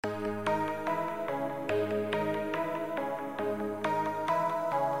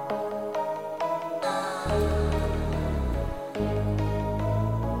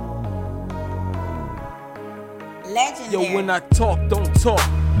Yo, when I talk, don't talk,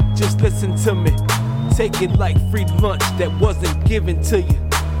 just listen to me. Take it like free lunch that wasn't given to you.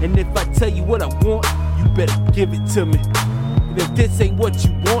 And if I tell you what I want, you better give it to me. And if this ain't what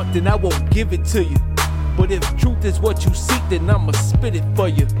you want, then I won't give it to you. But if truth is what you seek, then I'ma spit it for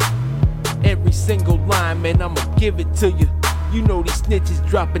you. Every single line, man, I'ma give it to you. You know these snitches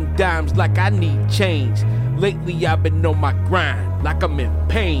dropping dimes like I need change. Lately I've been on my grind, like I'm in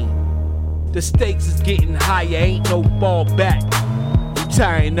pain. The stakes is getting higher, ain't no fall back. You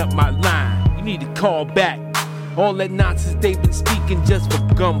tying up my line, you need to call back. All that nonsense they been speaking just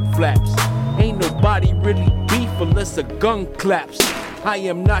for gum flaps. Ain't nobody really beef unless a gun claps. I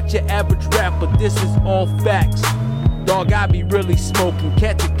am not your average rapper, this is all facts. Dog, I be really smoking,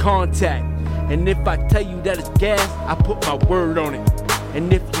 catching contact. And if I tell you that it's gas, I put my word on it.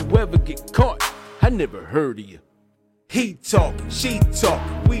 And if you ever get caught, I never heard of you. He talking, she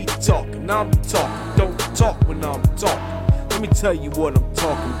talking, we talking, I'm talking. Don't talk when I'm talking. Let me tell you what I'm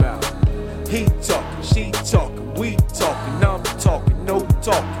talking about. He talking, she talking, we talking, I'm talking, no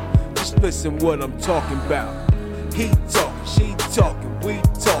talking. Just listen what I'm talking about. He talking, she talking, we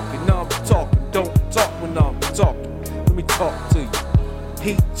talking, I'm talking. Don't talk when I'm talking. Let me talk to you.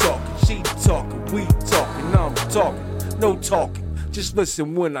 He talking, she talking, we talking, I'm talking, no talking. Just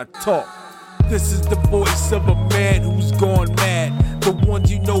listen when I talk. This is the voice of a man who's gone mad. The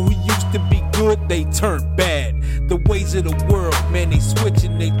ones you know who used to be good, they turn bad. The ways of the world, man, they switch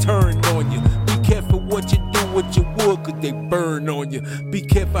and they turn on you. Be careful what you do with your wood, cause they burn on you. Be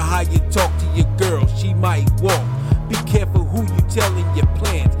careful how you talk to your girl, she might walk. Be careful who you telling your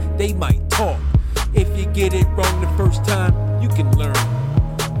plans, they might talk. If you get it wrong the first time, you can learn.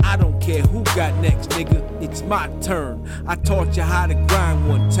 I don't care who got next, nigga, it's my turn. I taught you how to grind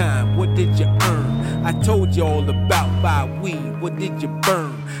one time, what did you earn? I told you all about buy weed, what did you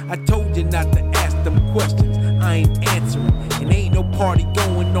burn? I told you not to ask them questions, I ain't answering. And ain't no party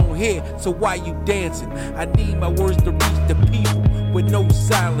going on here, so why you dancing? I need my words to reach the people with no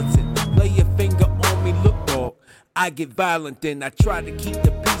silencing. Lay your finger on me, look dog, I get violent then. I try to keep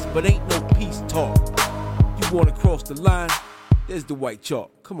the peace, but ain't no peace talk. You wanna cross the line? There's the white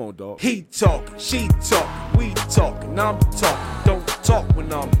chalk. Come on, dog. He talking, she talking, we talking, I'm talking. Don't talk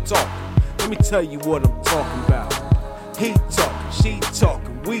when I'm talking. Let me tell you what I'm talking about. He talking, she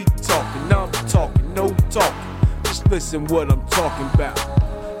talking, we talking, I'm talking, no talking. Just listen what I'm talking about.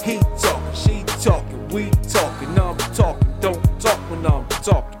 He talking, she talking, we talking, I'm talking. Don't talk when I'm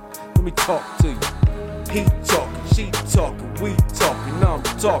talking. Let me talk to you. He talking, she talking, we talking, I'm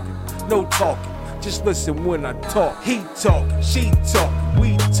talking, no talking. Just listen when I talk. He talking, she talking,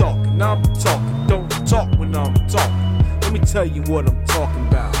 we talking, I'm talking. Don't talk when I'm talking. Let me tell you what I'm talking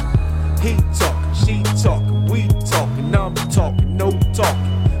about. He talking, she talking, we talking, I'm talking, no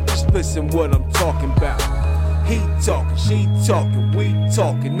talking. Just listen what I'm talking about. He talking, she talking, we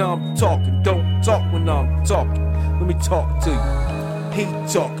talking, I'm talking. Don't talk when I'm talking. Let me talk to you. He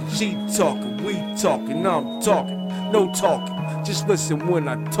talking, she talking, we talking, I'm talking, no talking. Just listen when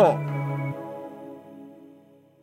I talk.